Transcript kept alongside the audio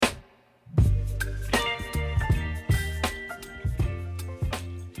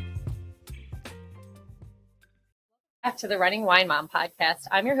Back to the Running Wine Mom podcast.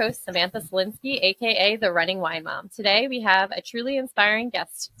 I'm your host, Samantha Selinsky, aka the Running Wine Mom. Today we have a truly inspiring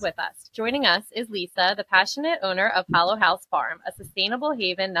guest with us. Joining us is Lisa, the passionate owner of Hollow House Farm, a sustainable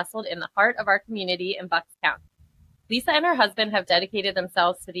haven nestled in the heart of our community in Bucks County. Lisa and her husband have dedicated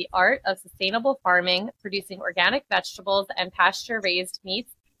themselves to the art of sustainable farming, producing organic vegetables and pasture-raised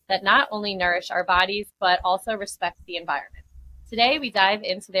meats that not only nourish our bodies, but also respect the environment. Today, we dive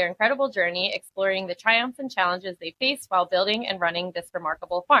into their incredible journey, exploring the triumphs and challenges they faced while building and running this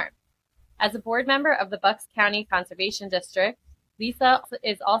remarkable farm. As a board member of the Bucks County Conservation District, Lisa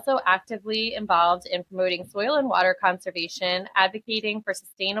is also actively involved in promoting soil and water conservation, advocating for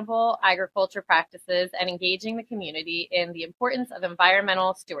sustainable agriculture practices, and engaging the community in the importance of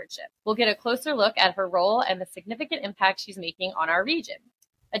environmental stewardship. We'll get a closer look at her role and the significant impact she's making on our region.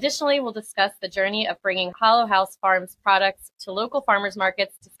 Additionally, we'll discuss the journey of bringing Hollow House Farms products to local farmers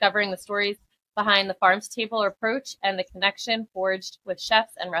markets, discovering the stories behind the farm to table approach and the connection forged with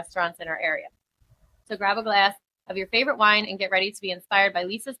chefs and restaurants in our area. So grab a glass of your favorite wine and get ready to be inspired by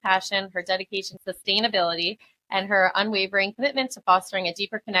Lisa's passion, her dedication to sustainability, and her unwavering commitment to fostering a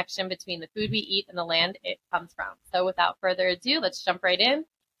deeper connection between the food we eat and the land it comes from. So without further ado, let's jump right in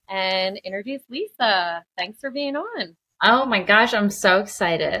and introduce Lisa. Thanks for being on. Oh my gosh, I'm so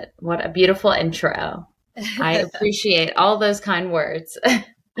excited. What a beautiful intro. I appreciate all those kind words. Oh,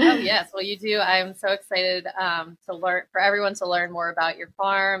 yes. Well, you do. I'm so excited to learn, for everyone to learn more about your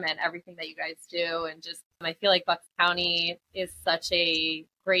farm and everything that you guys do. And just, I feel like Bucks County is such a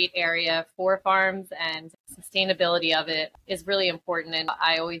great area for farms, and sustainability of it is really important. And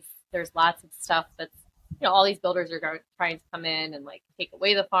there's lots of stuff that's, all these builders are trying to come in and like take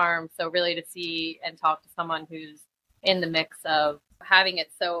away the farm. So really to see and talk to someone who's in the mix of having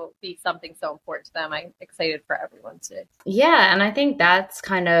it be something so important to them. I'm excited for everyone to. Yeah. And I think that's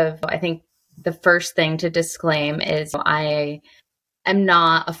I think the first thing to disclaim is I am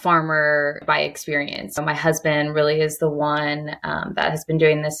not a farmer by experience. So my husband really is the one that has been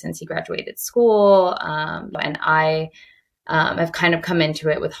doing this since he graduated school. And I have kind of come into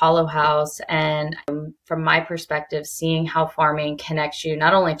it with Hollow House. And from my perspective, seeing how farming connects you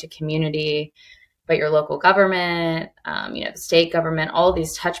not only to community, but your local government, the state government, all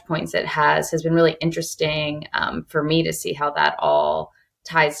these touch points it has been really interesting for me to see how that all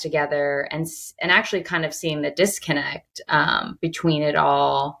ties together and actually kind of seeing the disconnect between it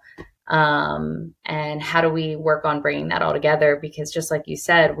all, and how do we work on bringing that all together? Because just like you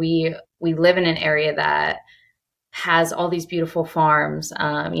said, we live in an area that has all these beautiful farms.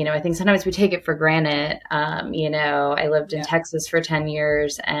 I think sometimes we take it for granted. I lived in Texas for 10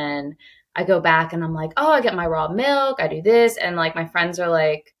 years, and I go back and I'm like, oh, I get my raw milk, I do this. And like my friends are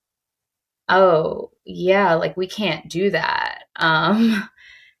like, oh yeah, like we can't do that.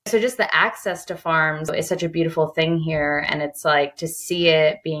 So just the access to farms is such a beautiful thing here. And it's like to see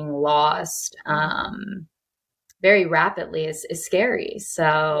it being lost very rapidly is scary.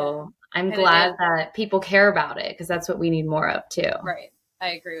 So I'm glad that people care about it, because that's what we need more of too. Right. I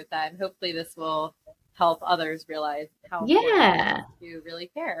agree with that. And hopefully this will help others realize how important you really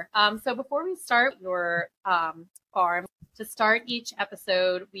care. So before we start your farm, to start each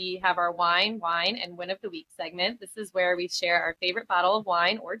episode, we have our wine, and win of the week segment. This is where we share our favorite bottle of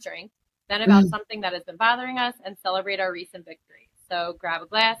wine or drink, then about something that has been bothering us, and celebrate our recent victory. So grab a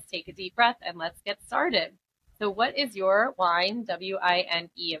glass, take a deep breath, and let's get started. So what is your wine,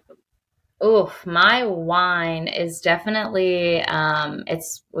 W-I-N-E, of the week? Oh, my wine is definitely,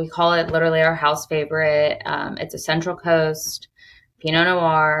 we call it literally our house favorite. It's a Central Coast Pinot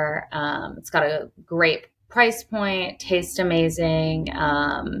Noir. It's got a great price point, tastes amazing.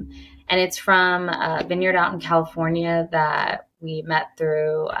 And it's from a vineyard out in California that we met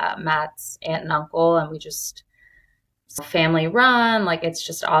through Matt's aunt and uncle, and we just family run. Like, it's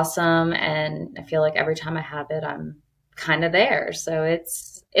just awesome. And I feel like every time I have it, I'm kind of there. So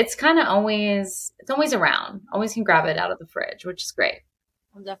it's kind of always around. Always can grab it out of the fridge, which is great.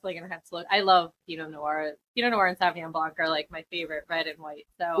 I'm definitely going to have to look. I love Pinot Noir. Pinot Noir and Sauvignon Blanc are like my favorite, red and white.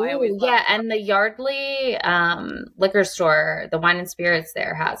 So I always love and the Yardley liquor store, the wine and spirits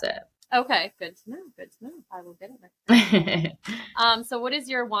there has it. Okay, good to know. I will get it next time. So what is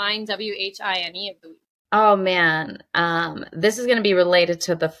your wine, W-H-I-N-E, of the week? Oh man, this is going to be related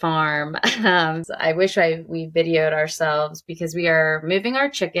to the farm. I wish we videoed ourselves, because we are moving our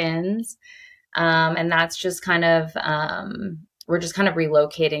chickens, and that's just kind of we're just kind of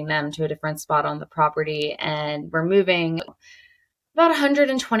relocating them to a different spot on the property, and we're moving about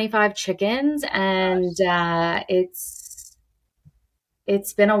 125 chickens, and it's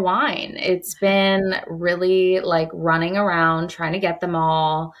been a wine. It's been really like running around trying to get them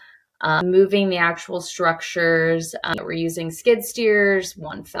all. moving the actual structures. We're using skid steers.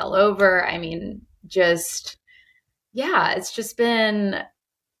 One fell over. I mean, it's just been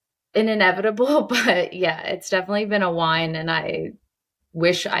an inevitable, but yeah, it's definitely been a whine. And I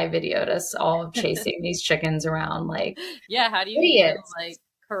wish I videoed us all chasing these chickens around like yeah. How do you even like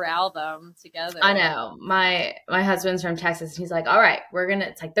corral them together? I know. My husband's from Texas and he's like, all right,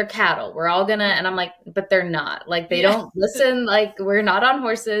 it's like they're cattle. We're all gonna, and I'm like, but they're not. Like they don't listen, like we're not on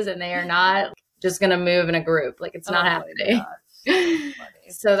horses and they are not just gonna move in a group. Like it's not happening.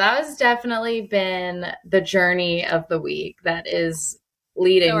 So that has definitely been the journey of the week that is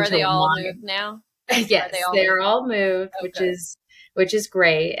leading to. So are they all moved now? Yes, they're all moved, which is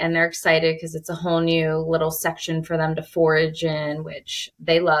great. And they're excited because it's a whole new little section for them to forage in, which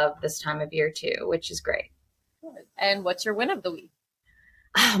they love this time of year too, which is great. Good. And what's your win of the week?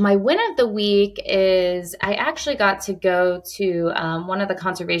 My win of the week is I actually got to go to one of the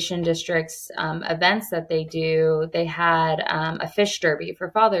conservation district's events that they do. They had a fish derby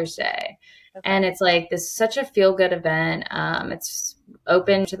for Father's Day. Okay. And it's like such a feel-good event. It's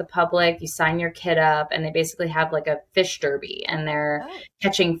open to the public. You sign your kid up and they basically have like a fish derby and they're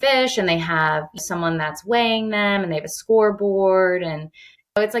catching fish and they have someone that's weighing them and they have a scoreboard and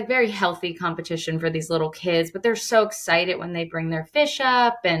it's like very healthy competition for these little kids, but they're so excited when they bring their fish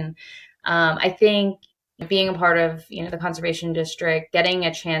up. And I think being a part of, the conservation district, getting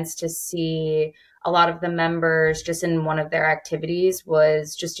a chance to see a lot of the members just in one of their activities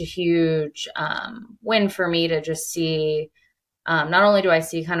was just a huge win for me to just see. Not only do I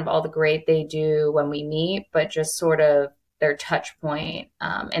see kind of all the great they do when we meet, but just sort of their touch point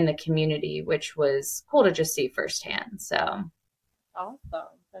in the community, which was cool to just see firsthand. So. Awesome.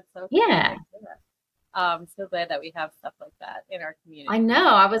 That's so cool. Yeah. I'm so glad that we have stuff like that in our community. I know.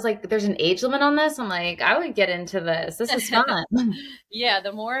 I was like, there's an age limit on this. I'm like, I would get into this. This is fun. Yeah.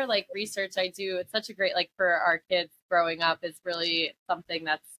 The more like research I do, it's such a great, like for our kids growing up is really something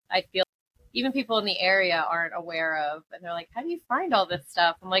that's, I feel even people in the area aren't aware of. And they're like, how do you find all this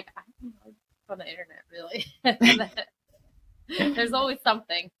stuff? I'm like, I don't know, it's on the internet really. There's always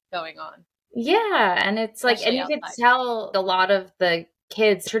something going on. Yeah. And it's like, and you could tell a lot of the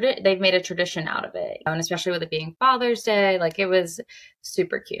kids, they've made a tradition out of it. And especially with it being Father's Day, like it was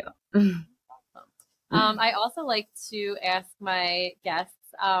super cute. Awesome. I also like to ask my guests,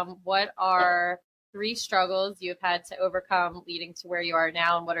 what are 3 struggles you've had to overcome leading to where you are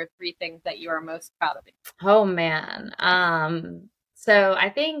now? And what are 3 things that you are most proud of? Oh, man. So I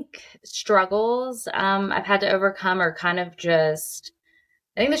think struggles I've had to overcome are kind of just,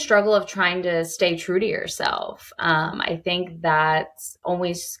 I think the struggle of trying to stay true to yourself. I think that's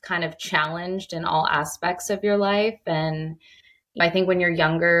always kind of challenged in all aspects of your life. And I think when you're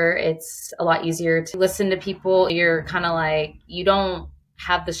younger, it's a lot easier to listen to people. You're kind of like, you don't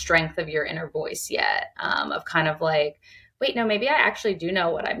have the strength of your inner voice yet, of kind of like, wait, no, maybe I actually do know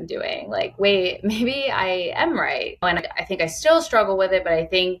what I'm doing. Like, wait, maybe I am right. And I think I still struggle with it, but I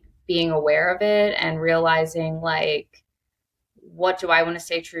think being aware of it and realizing like, what do I want to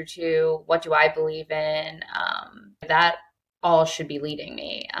stay true to? What do I believe in? That all should be leading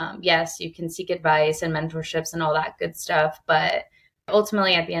me. Yes, you can seek advice and mentorships and all that good stuff, but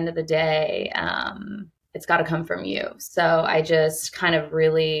ultimately at the end of the day, it's got to come from you. So I just kind of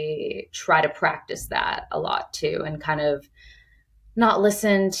really try to practice that a lot too, and kind of not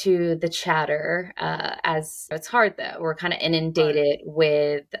listen to the chatter as it's hard though. We're kind of inundated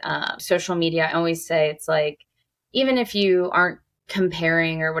with social media. I always say it's like, even if you aren't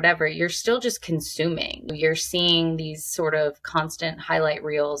comparing or whatever, you're still just consuming. You're seeing these sort of constant highlight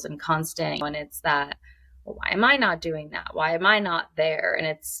reels and constant, and it's that, well, why am I not doing that? Why am I not there? And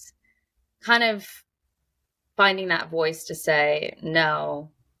it's kind of finding that voice to say,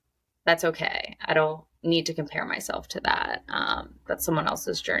 no, that's okay. I don't need to compare myself to that. That's someone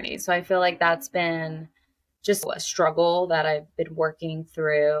else's journey. So I feel like that's been just a struggle that I've been working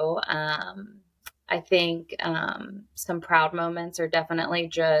through. I think some proud moments are definitely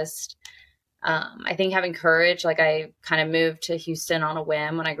just, I think having courage. Like I kind of moved to Houston on a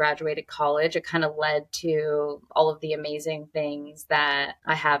whim when I graduated college. It kind of led to all of the amazing things that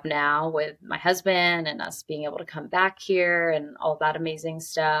I have now with my husband and us being able to come back here and all that amazing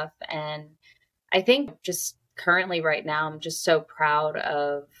stuff. And I think just currently right now, I'm just so proud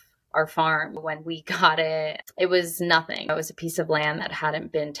of our farm. When we got it, it was nothing. It was a piece of land that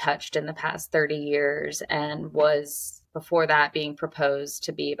hadn't been touched in the past 30 years and was before that being proposed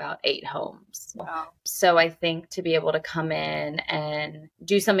to be about 8 homes. Wow. So I think to be able to come in and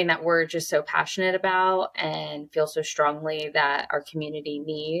do something that we're just so passionate about and feel so strongly that our community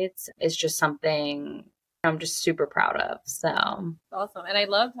needs is just something I'm just super proud of. So awesome. And I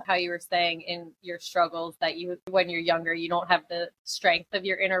love how you were saying in your struggles that when you're younger, you don't have the strength of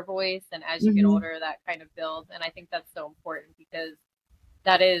your inner voice. And as you get older, that kind of builds. And I think that's so important because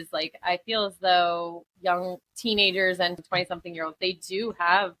that is like, I feel as though young teenagers and 20-something-year-olds, they do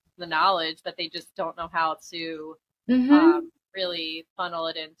have the knowledge, but they just don't know how to really funnel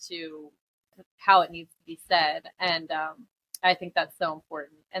it into how it needs to be said. And I think that's so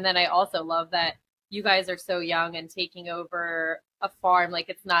important. And then I also love that you guys are so young and taking over a farm. Like,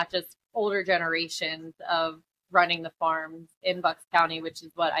 it's not just older generations of running the farms in Bucks County, which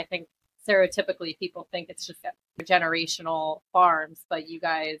is what I think stereotypically people think it's just generational farms, but you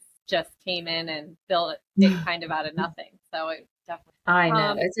guys just came in and built it kind of out of nothing. So it definitely, I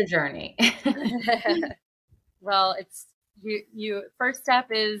know it's a journey. Well, it's you first step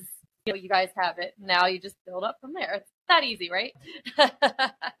is, you guys have it. Now you just build up from there. It's that easy, right?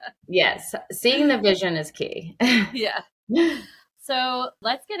 Yes. Seeing the vision is key. Yeah. So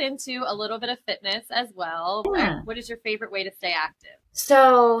let's get into a little bit of fitness as well. Yeah. What is your favorite way to stay active?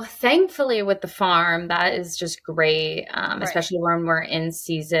 So thankfully with the farm, that is just great. Especially when we're in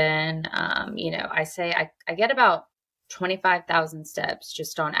season. I say I get about 25,000 steps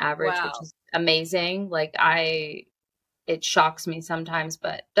just on average, which is amazing. Like it shocks me sometimes,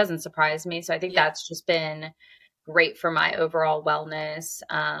 but doesn't surprise me. So I think that's just been great for my overall wellness.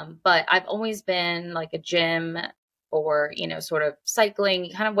 But I've always been like a gym or, sort of cycling,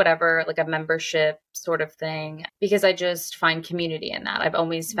 kind of whatever, like a membership sort of thing, because I just find community in that. I've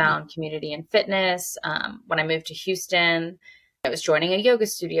always found community in fitness. When I moved to Houston, I was joining a yoga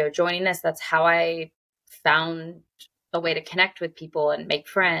studio, joining this. That's how I found a way to connect with people and make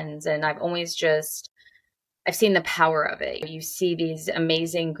friends. And I've seen the power of it. You see these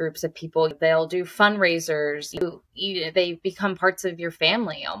amazing groups of people. They'll do fundraisers. They become parts of your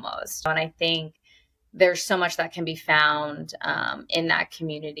family almost. And I think there's so much that can be found in that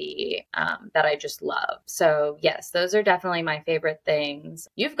community that I just love. So yes, those are definitely my favorite things.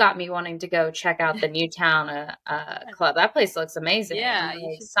 You've got me wanting to go check out the Newtown club. That place looks amazing. Yeah,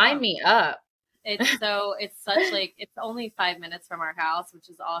 you should sign me up. It's only 5 minutes from our house, which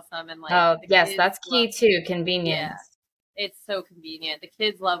is awesome. And that's key too. Convenience. Yeah, it's so convenient. The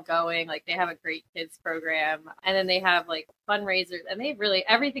kids love going. Like, they have a great kids program, and then they have like fundraisers, and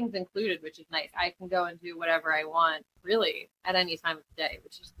everything's included, which is nice. I can go and do whatever I want really at any time of the day,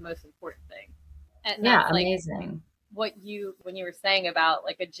 which is the most important thing. And that's amazing. When you were saying about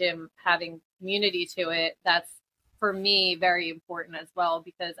like a gym having community to it, that's for me very important as well,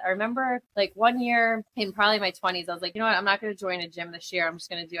 because I remember like one year in probably my 20s, I was like, you know what, I'm not going to join a gym this year. I'm just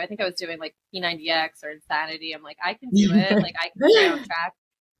going to I think I was doing like P90X or Insanity. I'm like, I can do it. Like, I can stay on track.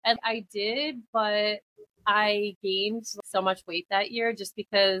 And I did, but I gained so much weight that year just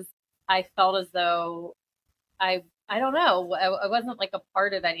because I felt as though I don't know, I wasn't like a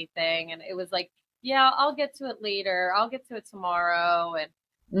part of anything. And it was like, yeah, I'll get to it later. I'll get to it tomorrow.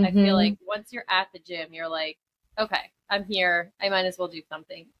 And I feel like once you're at the gym, you're like, okay, I'm here. I might as well do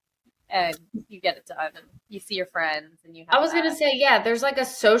something. And you get it done, and you see your friends, and you have I was going to say, there's like a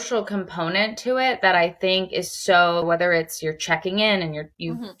social component to it that I think is so, whether it's you're checking in and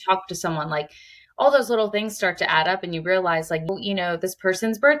you talk to someone, like all those little things start to add up, and you realize like, this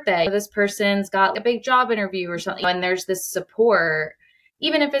person's birthday, this person's got a big job interview or something. And there's this support,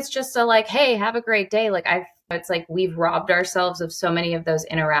 even if it's just like, hey, have a great day. Like it's like we've robbed ourselves of so many of those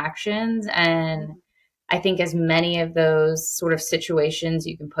interactions. And I think as many of those sort of situations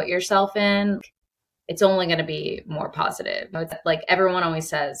you can put yourself in, it's only going to be more positive. It's like everyone always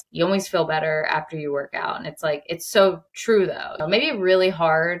says, you always feel better after you work out. And it's like, it's so true though. Maybe really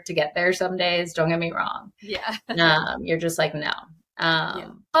hard to get there some days. Don't get me wrong. Yeah. You're just like, no.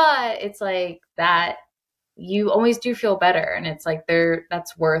 But it's like that you always do feel better. And it's like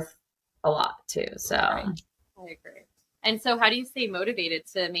that's worth a lot too. So right. I agree. And so how do you stay motivated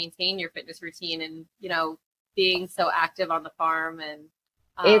to maintain your fitness routine and, being so active on the farm? And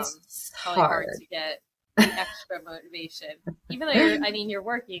it's hard to get the extra motivation, even though you're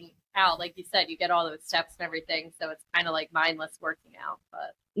working out, like you said, you get all those steps and everything. So it's kind of like mindless working out,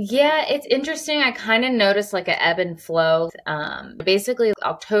 but yeah, it's interesting. I kind of noticed like an ebb and flow. Basically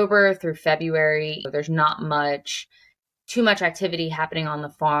October through February, there's not too much activity happening on the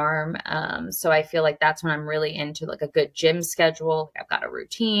farm. So I feel like that's when I'm really into like a good gym schedule. I've got a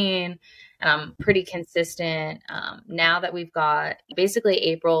routine and I'm pretty consistent. Now that we've got basically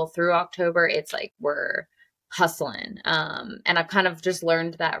April through October, it's like we're hustling. And I've kind of just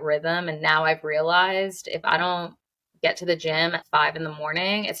learned that rhythm. And now I've realized if I don't get to the gym at 5 a.m,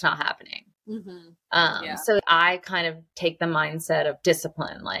 it's not happening. Yeah. So I kind of take the mindset of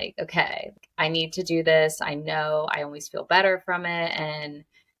discipline, like, okay, I need to do this. I know I always feel better from it and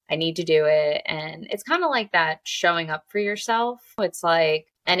I need to do it. And it's kind of like that showing up for yourself. It's like,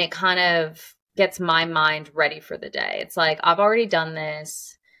 and it kind of gets my mind ready for the day. It's like, I've already done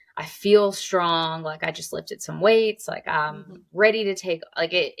this. I feel strong. Like I just lifted some weights. Like I'm ready to take,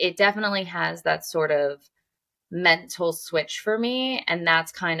 like it definitely has that sort of mental switch for me. And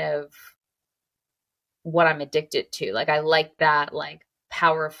that's kind of what I'm addicted to. Like I like that like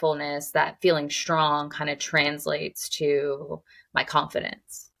powerfulness, that feeling strong kind of translates to my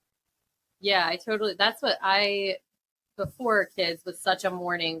confidence. Yeah, I totally, that's what I, before kids, was such a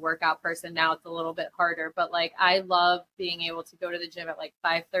morning workout person. Now it's a little bit harder, but like I love being able to go to the gym at like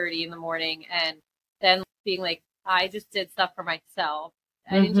 5:30 in the morning and then being like, I just did stuff for myself.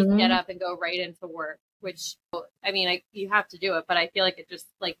 I didn't just get up and go right into work, which I mean, you have to do it, but I feel like it just,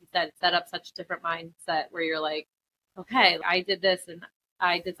 like you said, set up such a different mindset where you're like, okay, I did this and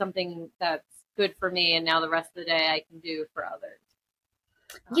I did something that's good for me, and now the rest of the day I can do for others.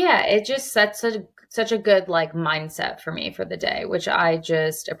 Yeah, it just sets such a good like mindset for me for the day, which I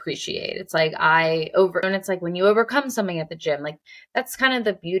just appreciate. It's like and it's like when you overcome something at the gym, like that's kind of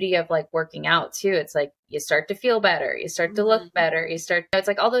the beauty of like working out too. It's like you start to feel better, you start to look better, it's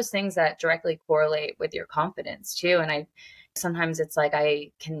like all those things that directly correlate with your confidence too. And I sometimes it's like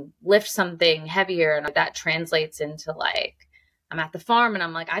I can lift something heavier and that translates into like I'm at the farm and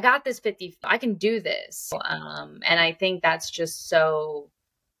I'm like, I got this 50, I can do this. And I think that's just so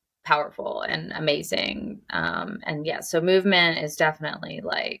powerful and amazing. And yeah, so movement is definitely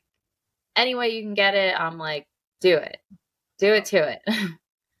like any way you can get it. I'm like, do it to it.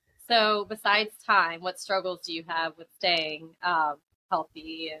 So besides time, what struggles do you have with staying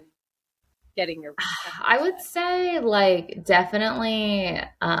healthy and getting your I would say like definitely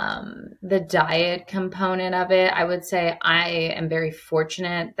the diet component of it. I would say I am very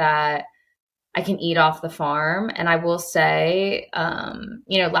fortunate that I can eat off the farm. And I will say,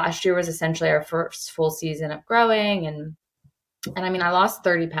 last year was essentially our first full season of growing. And I mean, I lost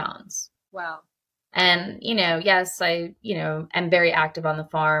 30 pounds. Wow. And, yes, am very active on the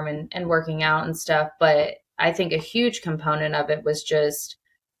farm and working out and stuff. But I think a huge component of it was just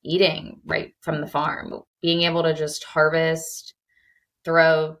eating right from the farm, being able to just harvest,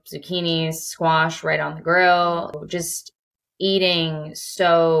 throw zucchini, squash right on the grill, just eating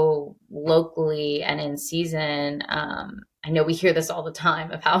so locally and in season. I know we hear this all the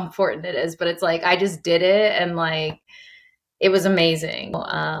time of how important it is, but it's like I just did it and like it was amazing.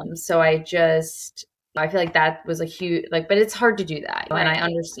 So I feel like that was a huge like, but it's hard to do that. Right. And I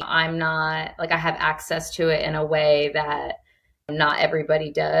understand I'm not like I have access to it in a way that not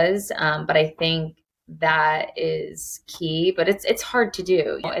everybody does. But I think that is key, but it's hard to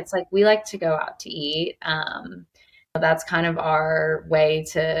do. It's like we like to go out to eat. That's kind of our way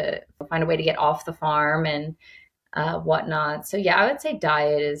to find a way to get off the farm and whatnot. So yeah, I would say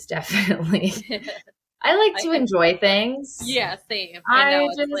diet is definitely. I like to enjoy things. Yeah, same. I know.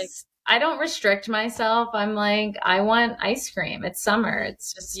 I don't restrict myself. I'm like, I want ice cream. It's summer.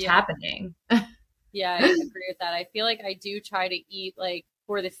 It's just happening. Yeah, I agree with that. I feel like I do try to eat like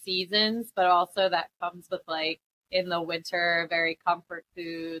for the seasons, but also that comes with like in the winter, very comfort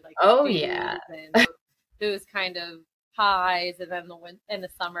food, like and those kind of pies. And then in the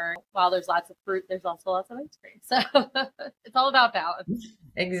summer, while there's lots of fruit, there's also lots of ice cream. So it's all about balance.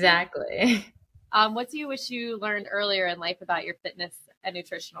 Exactly. What do you wish you learned earlier in life about your fitness and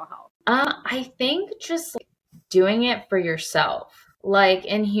nutritional health? I think just like, doing it for yourself. Like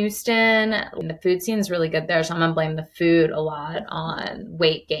in Houston, the food scene is really good there. So I'm going to blame the food a lot on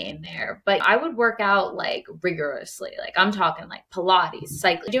weight gain there. But I would work out like rigorously. Like I'm talking like Pilates,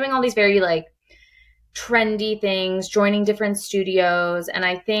 cycling, doing all these very like trendy things, joining different studios. And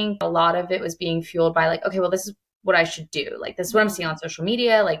I think a lot of it was being fueled by like, okay, well, this is what I should do. Like this is what I'm seeing on social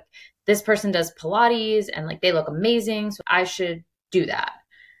media. Like this person does Pilates and like they look amazing. So I should do that.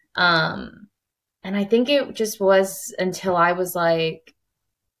 And I think it just was until I was like,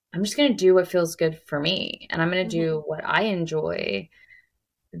 I'm just going to do what feels good for me. And I'm going to do what I enjoy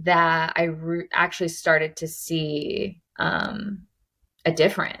that I actually started to see a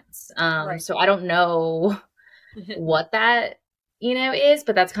difference. Right. So I don't know what that, is,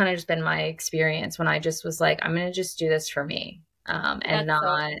 but that's kind of just been my experience when I just was like, I'm going to just do this for me and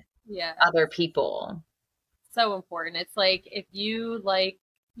not other people. So important. It's like if you like,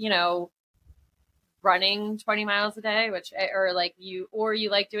 running 20 miles a day, or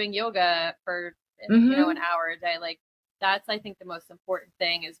you like doing yoga for, an hour a day. Like that's, I think the most important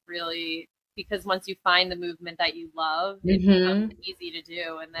thing is really because once you find the movement that you love, it Mm-hmm. becomes easy to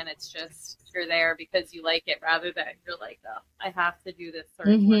do. And then it's just, you're there because you like it rather than you're like, oh, I have to do this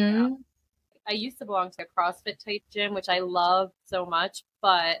certain workout. Mm-hmm. I used to belong to a CrossFit type gym, which I love so much,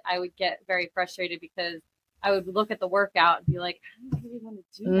 but I would get very frustrated because I would look at the workout and be like, I don't really want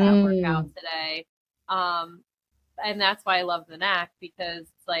to do that workout Mm. today. Um, and that's why I love the Knack, because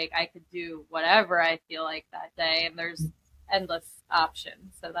it's like I could do whatever I feel like that day, and there's endless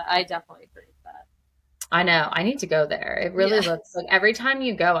options. So that I definitely agree with that. I know. I need to go there. It really Yeah, looks like every time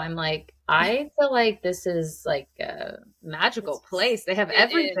you go, I'm like, I feel like this is like a magical place. They have it is.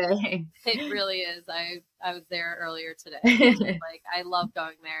 everything. It really is. I was there earlier today. And like I love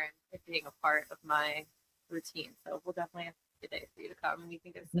going there and it being a part of my routine. So we'll definitely have a day for you to come and we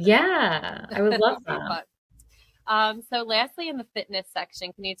can go sit in Yeah, I would it. love It'll be that. fun. So lastly, in the fitness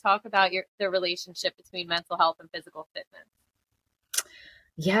section, can you talk about the relationship between mental health and physical fitness?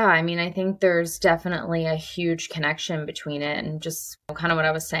 Yeah, I mean, I think there's definitely a huge connection between it. And just kind of what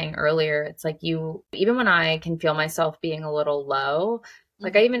I was saying earlier, it's like even when I can feel myself being a little low,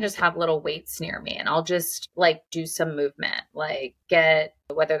 like I Mm-hmm. even just have little weights near me and I'll just like do some movement, like get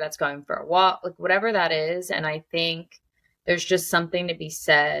whether that's going for a walk, like whatever that is. And I think there's just something to be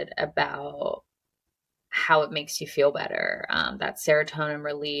said about how it makes you feel better. That serotonin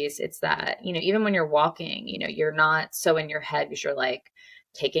release. It's that, even when you're walking, you're not so in your head because you're like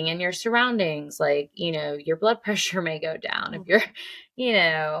taking in your surroundings. Like, your blood pressure may go down if you're, you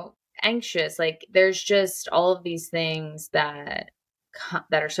know, anxious. Like, there's just all of these things that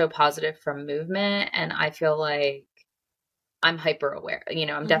are so positive from movement. And I feel like I'm hyper aware,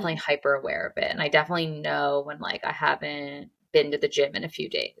 I'm definitely Mm-hmm. hyper aware of it. And I definitely know when like I haven't been to the gym in a few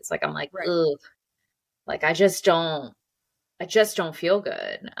days. Like, I'm like, Right. ugh, like I just don't feel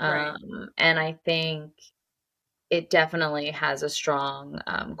good. Right. And I think it definitely has a strong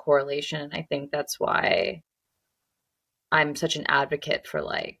correlation. And I think that's why I'm such an advocate for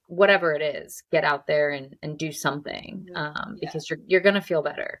like whatever it is, get out there and do something Yeah. because you're gonna feel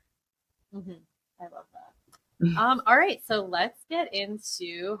better. Mm-hmm. I love that. All right, so let's get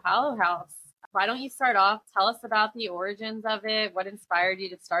into Hollow House. Why don't you start off? Tell us about the origins of it. What inspired you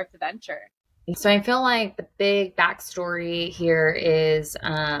to start the venture? So I feel like the big backstory here is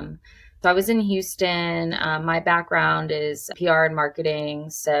so I was in Houston. My background is PR and marketing.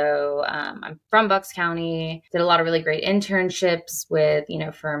 So I'm from Bucks County, did a lot of really great internships with,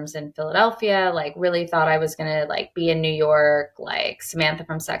 firms in Philadelphia, like really thought I was going to like be in New York, like Samantha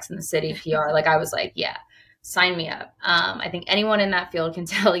from Sex and the City PR. Like I was like, yeah, sign me up. I think anyone in that field can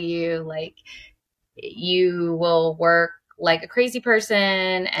tell you like you will work like a crazy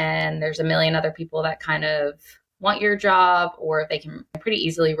person and there's a million other people that kind of want your job or they can pretty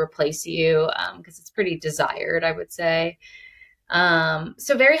easily replace you because it's pretty desired, I would say.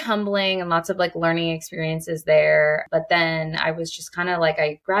 So very humbling and lots of like learning experiences there. But then I was just kind of like,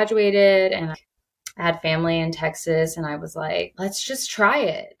 I graduated and I had family in Texas and I was like, let's just try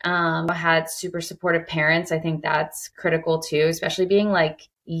it. I had super supportive parents. I think that's critical too, especially being like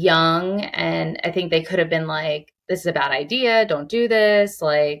young. And I think they could have been like, this is a bad idea. Don't do this.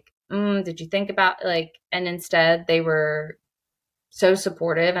 Like, did you think about like, and instead they were so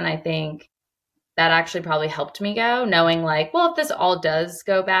supportive. And I think that actually probably helped me go knowing like, well, if this all does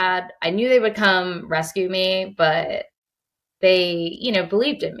go bad, I knew they would come rescue me, but they,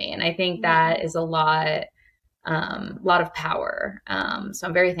 believed in me. And I think that is a lot of power. So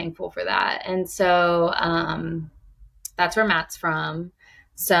I'm very thankful for that. And so that's where Matt's from.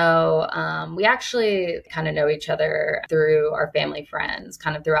 So we actually kind of know each other through our family friends,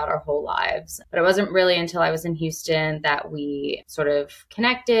 kind of throughout our whole lives. But it wasn't really until I was in Houston that we sort of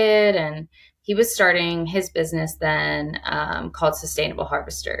connected. And he was starting his business then called Sustainable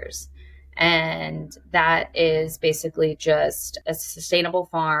Harvesters. And that is basically just a sustainable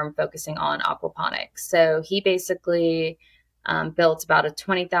farm focusing on aquaponics. So he basically built about a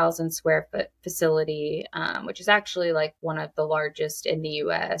 20,000 square foot facility, which is actually like one of the largest in the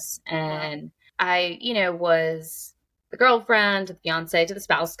US. And I, was the girlfriend, the fiance, to the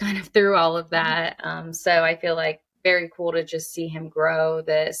spouse kind of through all of that. So I feel like very cool to just see him grow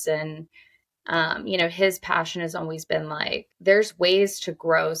this and his passion has always been like, there's ways to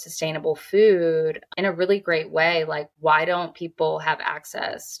grow sustainable food in a really great way. Like, why don't people have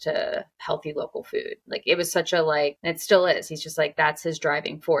access to healthy local food? Like, it was such a like, and it still is. He's just like, that's his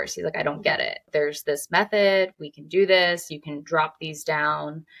driving force. He's like, I don't get it. There's this method. We can do this. You can drop these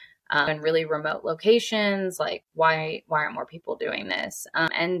down. in really remote locations. Like, why aren't more people doing this?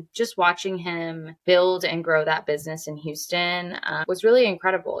 And just watching him build and grow that business in Houston was really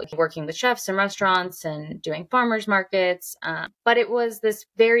incredible. Working with chefs and restaurants and doing farmers markets. But it was this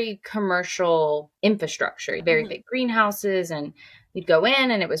very commercial infrastructure, very big greenhouses, and we'd go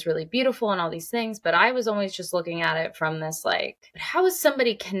in and it was really beautiful and all these things. But I was always just looking at it from this, like, how is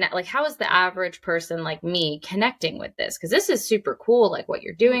somebody how is the average person like me connecting with this? Because this is super cool. Like, what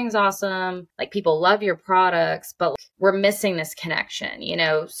you're doing is awesome. Like, people love your products, but we're missing this connection.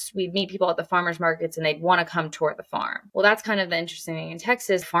 We'd meet people at the farmers markets and they'd want to come tour the farm. Well, that's kind of the interesting thing in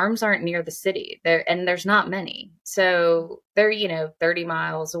Texas. Farms aren't near the city and there's not many. So they're, 30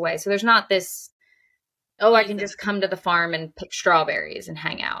 miles away. So there's not this, I can just come to the farm and pick strawberries and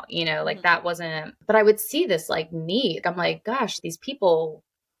hang out, like that wasn't, but I would see this like need. I'm like, gosh, these people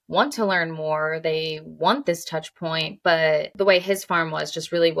want to learn more. They want this touch point, but the way his farm was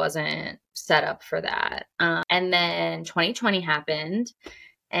just really wasn't set up for that. And then 2020 happened,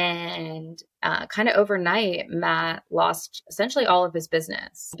 and kind of overnight, Matt lost essentially all of his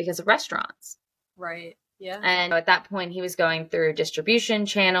business because of restaurants. Right. Yeah. And at that point, he was going through distribution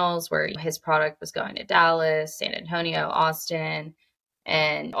channels where his product was going to Dallas, San Antonio, Austin,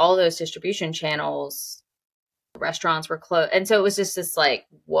 and all those distribution channels, restaurants were closed. And so it was just this like,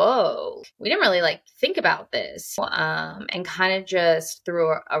 whoa, we didn't really like think about this, and kind of just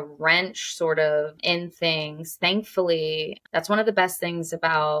threw a wrench sort of in things. Thankfully, that's one of the best things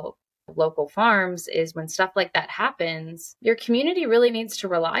about local farms is when stuff like that happens, your community really needs to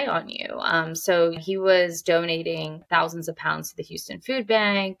rely on you. So he was donating thousands of pounds to the Houston Food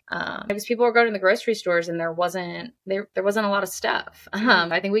Bank because people were going to the grocery stores and there wasn't a lot of stuff.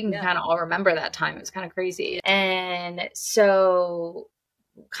 I think we can kind of all remember that time. It was kind of crazy. And so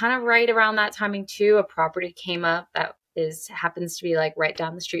kind of right around that timing too, a property came up that happens to be like right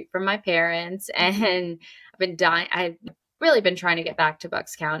down the street from my parents. And I've really been trying to get back to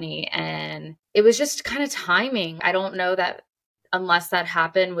Bucks County, and it was just kind of timing. I don't know that unless that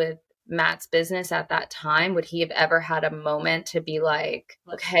happened with Matt's business at that time, would he have ever had a moment to be like,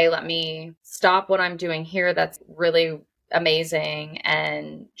 okay, let me stop what I'm doing here that's really amazing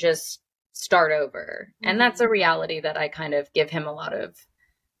and just start over. And that's a reality that I kind of give him a lot of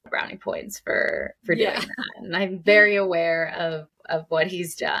brownie points for doing that. And I'm very aware of what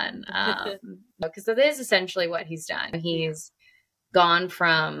he's done, because it is essentially what he's done. He's gone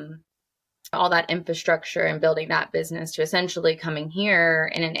from all that infrastructure and building that business to essentially coming here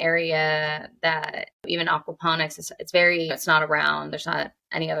in an area that even aquaponics, it's not around. There's not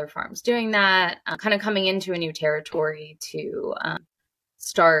any other farms doing that. Kind of coming into a new territory to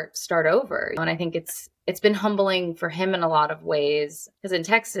start over. And I think it's been humbling for him in a lot of ways, because in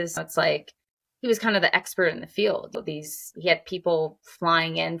Texas, it's like he was kind of the expert in the field. He had people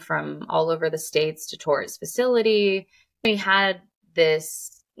flying in from all over the states to tour his facility. He had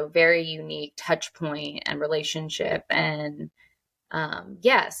this very unique touch point and relationship. And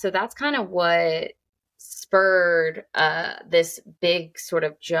so that's kind of what spurred this big sort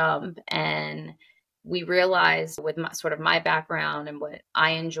of jump. And we realized with my background and what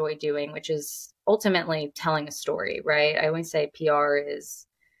I enjoy doing, which is ultimately telling a story, right? I always say PR is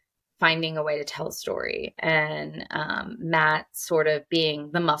finding a way to tell a story, and Matt sort of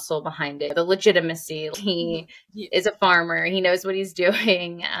being the muscle behind it, the legitimacy. He is a farmer. He knows what he's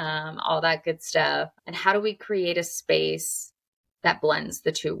doing, all that good stuff. And how do we create a space that blends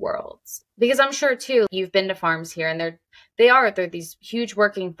the two worlds? Because I'm sure too, you've been to farms here, and they're these huge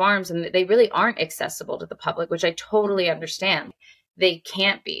working farms, and they really aren't accessible to the public, which I totally understand. They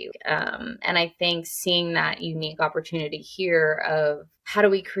can't be. And I think seeing that unique opportunity here of how do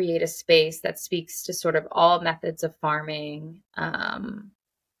we create a space that speaks to sort of all methods of farming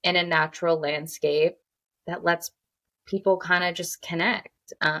in a natural landscape that lets people kind of just connect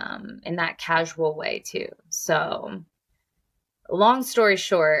in that casual way too. So long story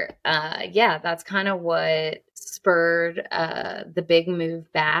short, that's kind of what spurred the big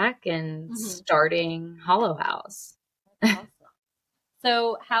move back and starting Hollow House. Awesome.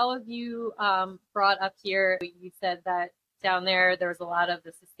 So how have you brought up here? You said that down there was a lot of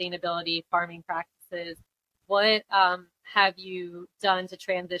the sustainability farming practices. What have you done to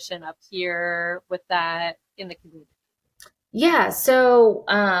transition up here with that in the community? Yeah, so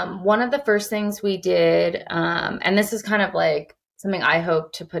one of the first things we did, and this is kind of like something I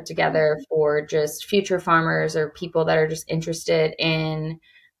hope to put together for just future farmers or people that are just interested in,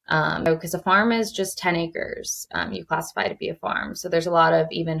 because a farm is just 10 acres. You classify to be a farm. So there's a lot of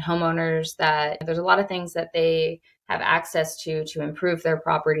even homeowners there's a lot of things that they have access to improve their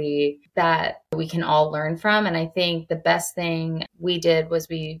property that we can all learn from. And I think the best thing we did was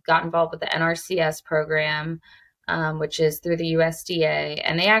we got involved with the NRCS program, which is through the USDA.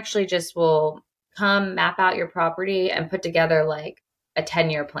 And they actually just will come map out your property and put together like a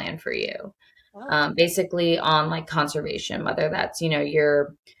 10-year plan for you. Basically on like conservation, whether that's,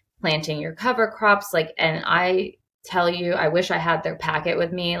 you're planting your cover crops, like, and I tell you, I wish I had their packet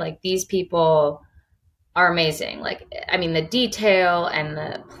with me. Like, these people are amazing. Like, I mean, the detail and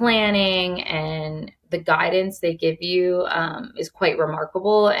the planning and the guidance they give you is quite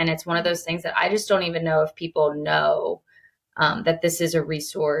remarkable. And it's one of those things that I just don't even know if people know that this is a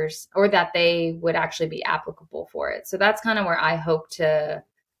resource or that they would actually be applicable for it. So that's kind of where I hope to,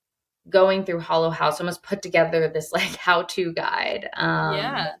 going through Hollow House, almost put together this like how-to guide.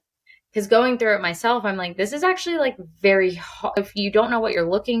 Because going through it myself, I'm like, this is actually like very hard. If you don't know what you're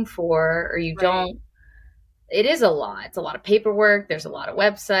looking for, or you don't, it is a lot. It's a lot of paperwork. There's a lot of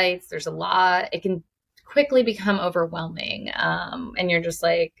websites. There's a lot. It can quickly become overwhelming. And you're just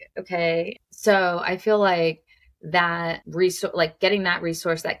like, okay. So I feel like that resource, like getting that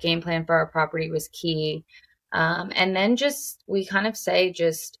resource, that game plan for our property was key. And then we kind of say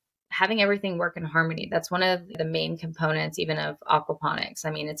just having everything work in harmony. That's one of the main components, even of aquaponics. I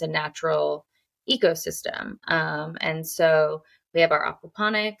mean, it's a natural ecosystem. And so we have our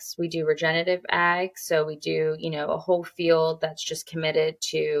aquaponics, we do regenerative ag. So we do, a whole field that's just committed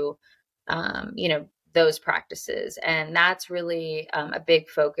to, those practices. And that's really a big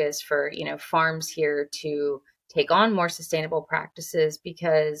focus for, farms here to take on more sustainable practices,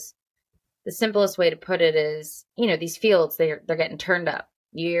 because the simplest way to put it is, these fields, they're getting turned up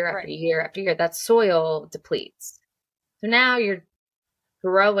year after year after year. That soil depletes. So now you're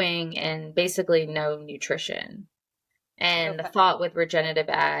growing in basically no nutrition. And the thought with regenerative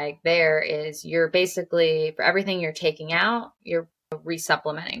ag there is you're basically, for everything you're taking out, you're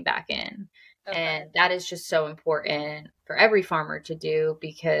resupplementing back in. And that is just so important for every farmer to do,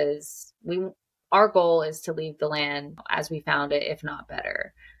 because our goal is to leave the land as we found it, if not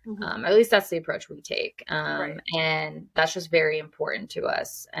better. At least that's the approach we take. And that's just very important to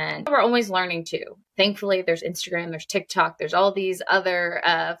us. And we're always learning too. Thankfully, there's Instagram, there's TikTok, there's all these other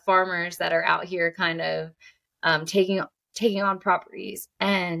farmers that are out here kind of taking on properties,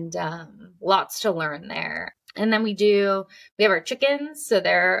 and lots to learn there. And then we have our chickens. So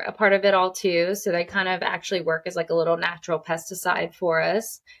they're a part of it all too. So they kind of actually work as like a little natural pesticide for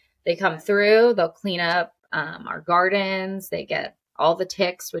us. They come through, they'll clean up our gardens. They get all the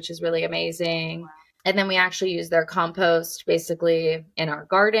ticks, which is really amazing. Wow. And then we actually use their compost basically in our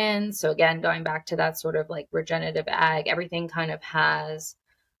garden. So again, going back to that sort of like regenerative ag, everything kind of has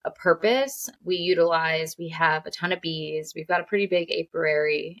a purpose. We have a ton of bees. We've got a pretty big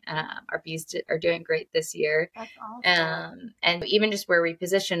apiary. Our bees are doing great this year. That's awesome. And even just where we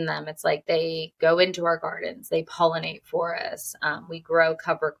position them, it's like they go into our gardens, they pollinate for us. We grow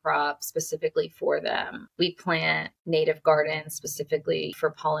cover crops specifically for them. We plant native gardens specifically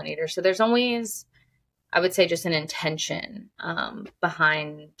for pollinators. So there's always, I would say, just an intention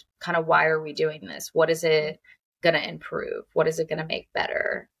behind kind of why are we doing this? What is it going to improve? What is it going to make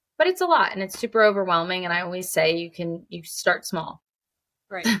better? But it's a lot and it's super overwhelming. And I always say you start small.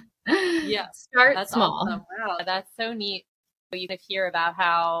 Right. Yeah. That's small. Awesome. Wow. That's so neat. You can hear about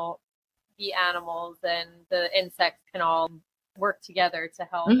how the animals and the insects can all work together to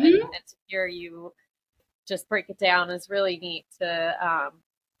help. And to hear you just break it down is really neat to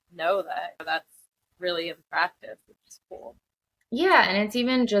know that. That's really in practice, which is cool. Yeah, and it's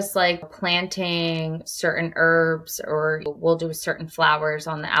even just like planting certain herbs, or we'll do certain flowers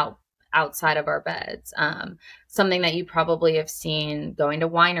on the outside of our beds. Something that you probably have seen going to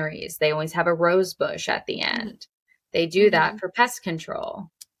wineries. They always have a rose bush at the end. They do that for pest control.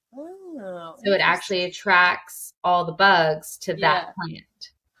 Oh, so it actually attracts all the bugs to that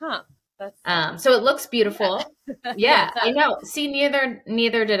plant. Huh. So it looks beautiful. Yeah, I know. See,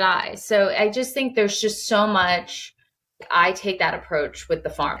 neither did I. So I just think there's just so much. I take that approach with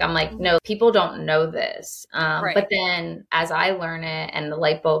the farm. I'm like, no, people don't know this. But then as I learn it and the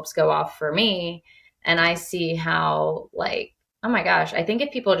light bulbs go off for me, and I see how, like, oh my gosh, I think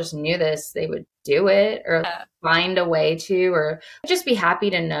if people just knew this, they would do it, or find a way to, or just be happy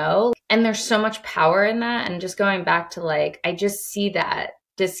to know. And there's so much power in that. And just going back to like, I just see that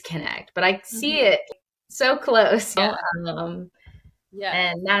disconnect, but I see it so close. Yeah.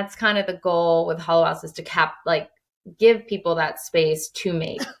 And that's kind of the goal with Hollow House, is to give people that space to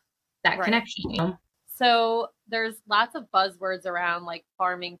make that connection. So there's lots of buzzwords around like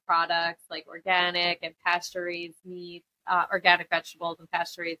farming products, like organic and pasture raised meat. organic vegetables and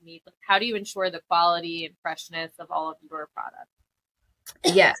pasture-raised meat. How do you ensure the quality and freshness of all of your products?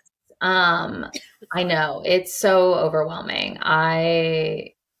 Yes. I know it's so overwhelming.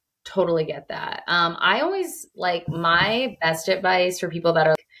 I totally get that. I always like my best advice for people that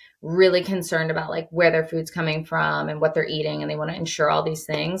are really concerned about like where their food's coming from and what they're eating and they want to ensure all these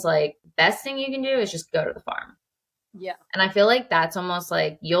things. Like best thing you can do is just go to the farm. Yeah. And I feel like that's almost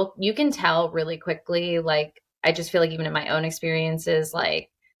like you can tell really quickly. Like I just feel like even in my own experiences, like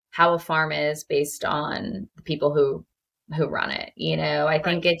how a farm is based on the people who run it. I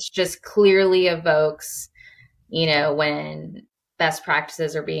think it's just clearly evokes, when best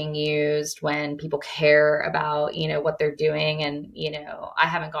practices are being used, when people care about, what they're doing. And, I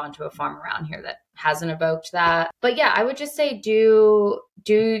haven't gone to a farm around here that hasn't evoked that. But yeah, I would just say do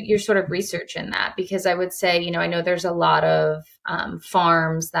your sort of research in that, because I would say, I know there's a lot of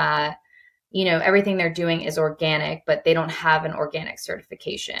farms that, everything they're doing is organic, but they don't have an organic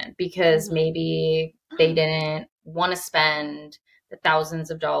certification because maybe they didn't want to spend the thousands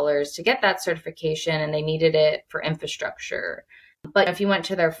of dollars to get that certification and they needed it for infrastructure. But if you went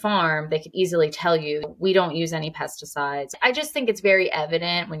to their farm, they could easily tell you, we don't use any pesticides. I just think it's very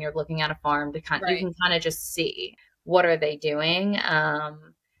evident when you're looking at a farm to you can kind of just see what are they doing.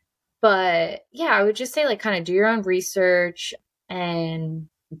 But yeah, I would just say like kind of do your own research and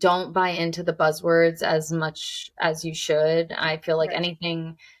don't buy into the buzzwords as much as you should. I feel like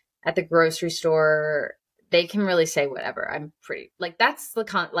anything at the grocery store, they can really say whatever. I'm pretty like that's the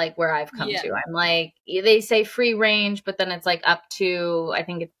like where I've come to. I'm like they say free range, but then it's like up to I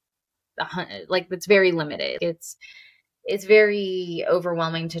think it's like it's very limited. It's very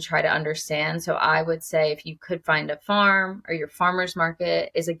overwhelming to try to understand. So I would say if you could find a farm or your farmer's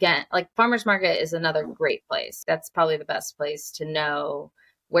market is again like farmer's market is another great place. That's probably the best place to know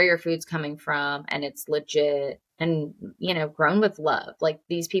where your food's coming from and it's legit and, grown with love. Like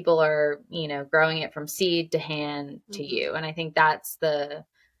these people are, growing it from seed to hand to you. And I think that's the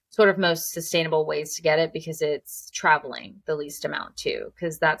sort of most sustainable ways to get it because it's traveling the least amount too,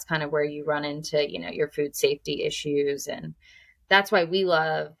 because that's kind of where you run into, your food safety issues. And that's why we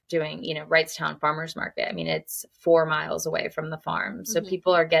love doing, Wrightstown Farmers Market. I mean, it's 4 miles away from the farm. So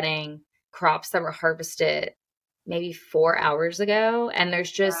people are getting crops that were harvested maybe 4 hours ago. And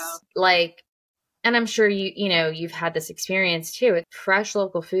there's just like, and I'm sure you've had this experience too. Fresh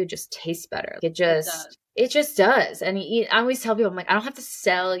local food just tastes better. It just does. And I always tell people, I'm like, I don't have to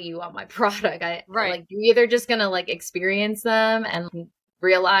sell you on my product. Like you're either just going to like experience them and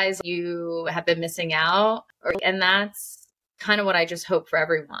realize you have been missing out. And that's kind of what I just hope for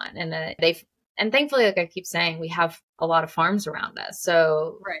everyone. And thankfully, like I keep saying, we have a lot of farms around us.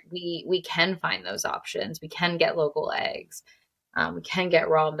 So we can find those options. We can get local eggs. We can get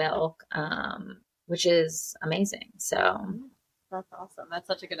raw milk, which is amazing. So that's awesome. That's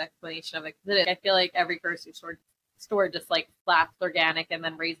such a good explanation of it. I feel like every grocery store just like slaps organic and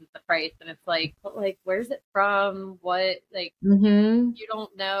then raises the price. And it's like, but like, where's it from? What, like, you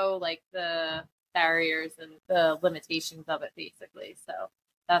don't know like the barriers and the limitations of it basically. So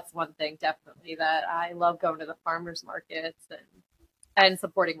that's one thing definitely that I love going to the farmers markets and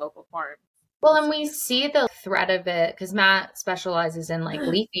supporting local farms. Well, and we see the threat of it because Matt specializes in like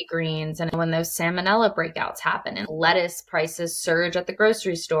leafy greens and when those salmonella breakouts happen and lettuce prices surge at the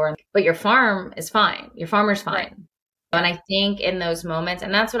grocery store, but your farm is fine. Your farmer's fine. Right. And I think in those moments,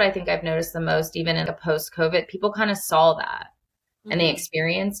 and that's what I think I've noticed the most, even in the post-COVID, people kind of saw that and they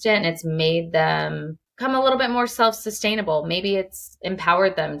experienced it and it's made them become a little bit more self-sustainable. Maybe it's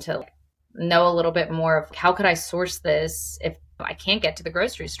empowered them to know a little bit more of how could I source this if I can't get to the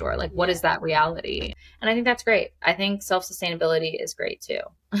grocery store? Like, what is that reality? And I think that's great. I think self-sustainability is great too.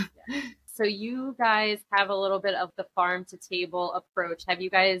 So you guys have a little bit of the farm to table approach. Have you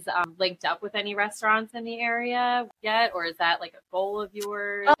guys linked up with any restaurants in the area yet? Or is that like a goal of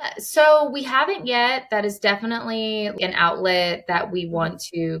yours? So we haven't yet. That is definitely an outlet that we want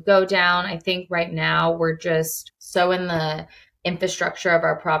to go down. I think right now we're just so in the infrastructure of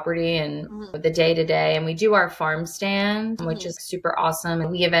our property and the day to day. And we do our farm stand, which is super awesome.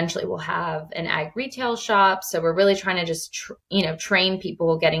 And we eventually will have an ag retail shop. So we're really trying to just, train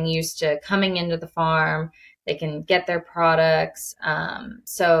people getting used to coming into the farm. They can get their products.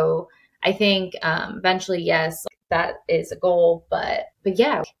 So I think eventually, yes, that is a goal. But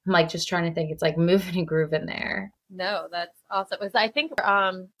yeah, I'm like just trying to think it's like moving and grooving there. No, that's awesome. Because I think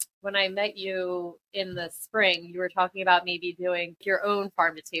when I met you in the spring, you were talking about maybe doing your own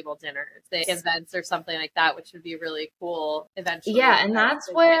farm to table dinners, events or something like that, which would be really cool eventually. Yeah. And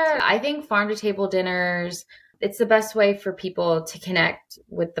that's where I think farm to table dinners, it's the best way for people to connect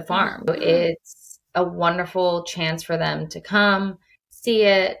with the farm. It's a wonderful chance for them to come, see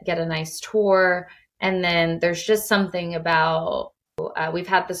it, get a nice tour. And then there's just something about, we've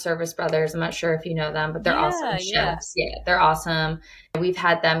had the Service Brothers. I'm not sure if you know them, but they're awesome Yeah. chefs. Yeah, they're awesome. We've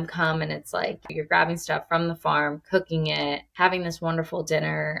had them come and it's like you're grabbing stuff from the farm, cooking it, having this wonderful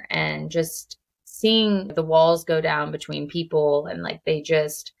dinner, and just seeing the walls go down between people. And like they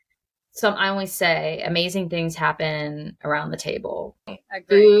just, I always say amazing things happen around the table. Agree.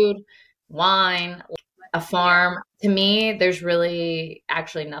 Food, wine, a farm. To me, there's really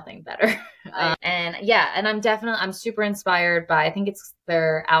actually nothing better. And I'm super inspired by, I think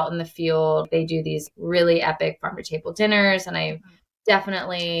they're out in the field. They do these really epic farm to table dinners. And I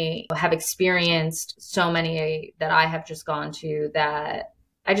definitely have experienced so many that I have just gone to that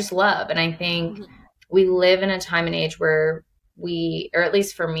I just love. And I think we live in a time and age where or at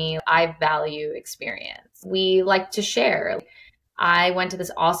least for me, I value experience. We like to share. I went to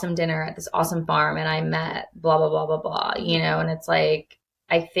this awesome dinner at this awesome farm and I met blah, blah, blah, blah, blah, and it's like,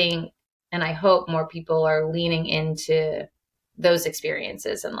 I think, and I hope more people are leaning into those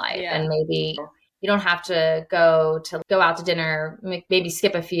experiences in life. And maybe you don't have to go out to dinner, maybe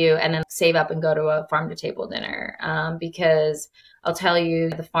skip a few and then save up and go to a farm to table dinner. Because I'll tell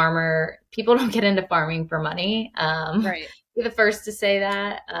you, people don't get into farming for money. Right. Be the first to say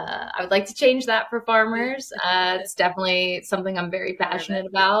that. I would like to change that for farmers. It's definitely something I'm very passionate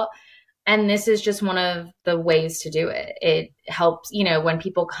about. And this is just one of the ways to do it. It helps, when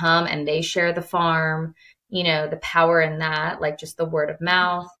people come and they share the farm, the power in that, like just the word of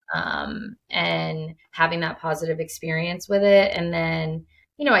mouth, and having that positive experience with it. And then,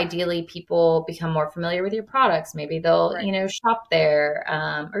 ideally people become more familiar with your products. Maybe they'll, shop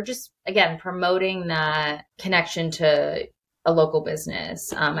there, or just, again, promoting that connection to a local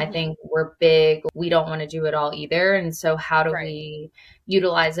business. I think we're big. We don't want to do it all either. And so how do we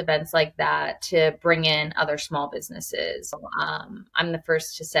utilize events like that to bring in other small businesses? I'm the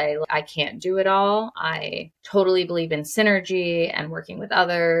first to say I can't do it all. I totally believe in synergy and working with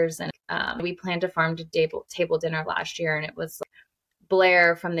others. And we planned a farm to table dinner last year, and it was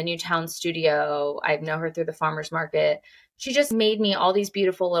Blair from the Newtown studio. I know her through the farmers market. She just made me all these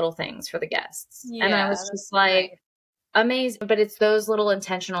beautiful little things for the guests. And I was just like, amazing. But it's those little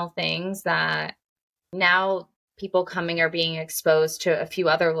intentional things that now people coming are being exposed to a few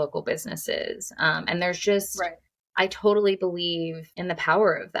other local businesses. And there's just, I totally believe in the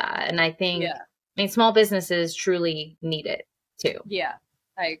power of that. And I think, small businesses truly need it too. Yeah,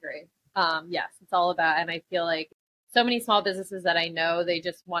 I agree. Yes, it's all about, and I feel like so many small businesses that I know, they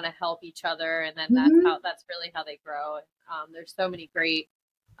just want to help each other. And then that's really how they grow. There's so many great,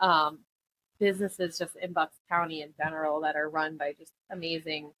 businesses just in Bucks County in general that are run by just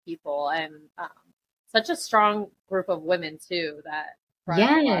amazing people, and such a strong group of women too that run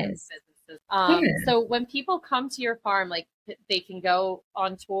a lot of businesses. So when people come to your farm, like they can go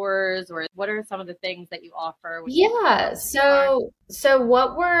on tours, or what are some of the things that you offer? So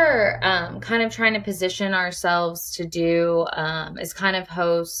what we're kind of trying to position ourselves to do is kind of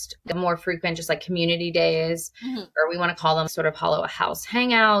host more frequent, just like community days, or we want to call them sort of Hollow House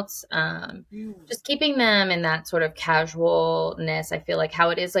hangouts, just keeping them in that sort of casualness. I feel like how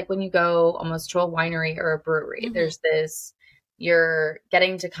it is like when you go almost to a winery or a brewery, there's this, you're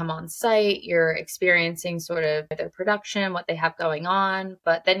getting to come on site, you're experiencing sort of their production, what they have going on,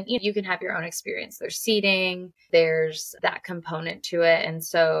 but then you can have your own experience. There's seating, there's that component to it. And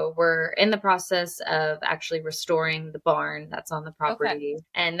so we're in the process of actually restoring the barn that's on the property.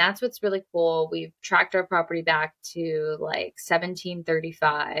 And that's what's really cool. We've tracked our property back to like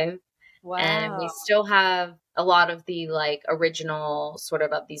 1735. Wow. And we still have a lot of the like original sort of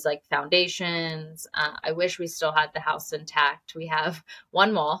these like foundations. I wish we still had the house intact. We have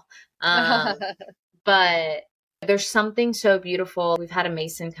one wall. But there's something so beautiful. We've had a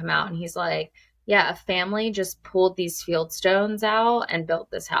mason come out and he's like, yeah, a family just pulled these field stones out and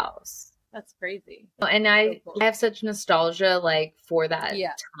built this house. That's crazy. And I have such nostalgia like for that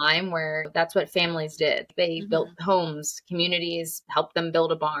time where that's what families did. They built homes, communities, helped them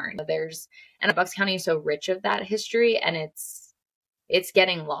build a barn. And Bucks County is so rich of that history, and it's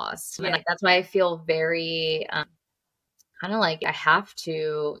getting lost. And that's why I feel very kind of like I have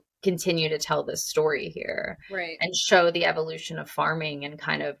to continue to tell this story here, and show the evolution of farming and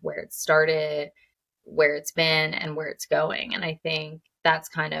kind of where it started, where it's been, and where it's going. And I think that's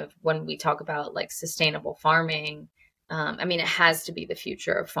kind of when we talk about like sustainable farming. It has to be the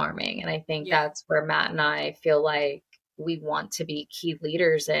future of farming. And I think that's where Matt and I feel like we want to be key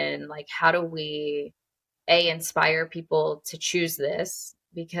leaders in, like, how do we inspire people to choose this?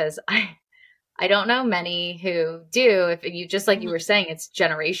 Because I I don't know many who do. If you just like you were saying, it's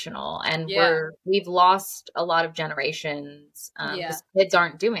generational, and we've lost a lot of generations because kids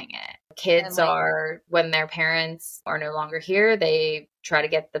aren't doing it. Kids are, when their parents are no longer here, they try to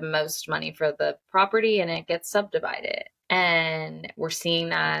get the most money for the property and it gets subdivided. And we're seeing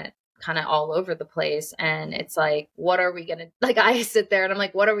that kind of all over the place. And it's like, what are we going to, like, I sit there and I'm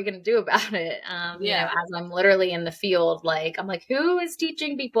like, what are we going to do about it? You know, as I'm literally in the field, like, I'm like, who is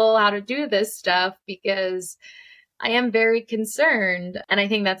teaching people how to do this stuff? Because I am very concerned. And I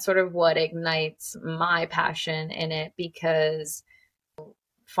think that's sort of what ignites my passion in it, because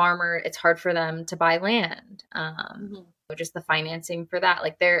it's hard for them to buy land. Just the financing for that,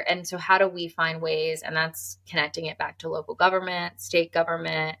 and so how do we find ways? And that's connecting it back to local government, state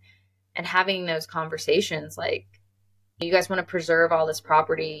government, and having those conversations. Like, you guys want to preserve all this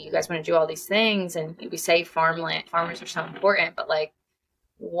property, you guys want to do all these things, and we say farmers are so important, but like,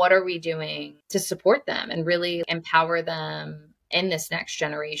 what are we doing to support them and really empower them in this next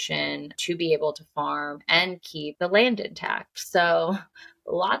generation to be able to farm and keep the land intact? So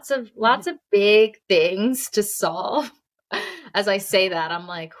lots of big things to solve. As I say that, I'm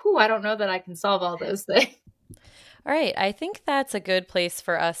like, I don't know that I can solve all those things. All right. I think that's a good place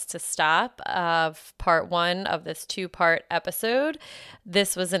for us to stop of part 1 of this 2-part episode.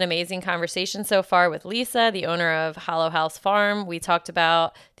 This was an amazing conversation so far with Lisa, the owner of Hollow House Farm. We talked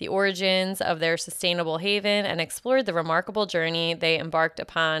about the origins of their sustainable haven and explored the remarkable journey they embarked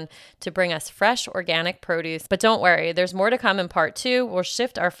upon to bring us fresh, organic produce. But don't worry, there's more to come in part 2. We'll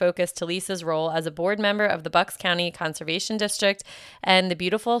shift our focus to Lisa's role as a board member of the Bucks County Conservation District and the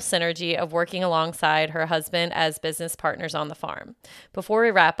beautiful synergy of working alongside her husband as business partners on the farm. Before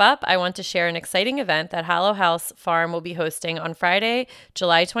we wrap up, I want to share an exciting event that Hollow House Farm will be hosting on Friday,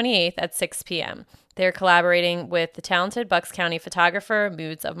 July 28th at 6 p.m. They're collaborating with the talented Bucks County photographer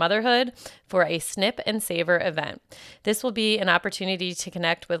Moods of Motherhood for a Snip and Savor event. This will be an opportunity to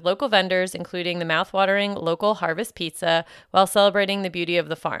connect with local vendors, including the mouthwatering local Harvest Pizza, while celebrating the beauty of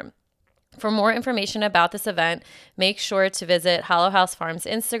the farm. For more information about this event, make sure to visit Hollow House Farms'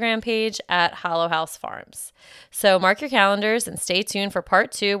 Instagram page at Hollow House Farms. So mark your calendars and stay tuned for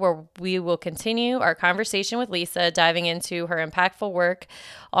part 2, where we will continue our conversation with Lisa, diving into her impactful work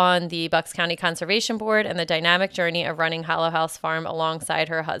on the Bucks County Conservation Board and the dynamic journey of running Hollow House Farm alongside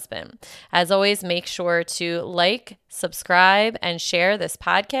her husband. As always, make sure to like, subscribe, and share this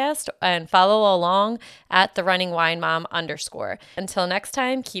podcast, and follow along at @TheRunningWineMom_. Until next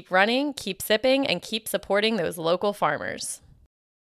time, keep running, keep sipping, and keep supporting those local farmers.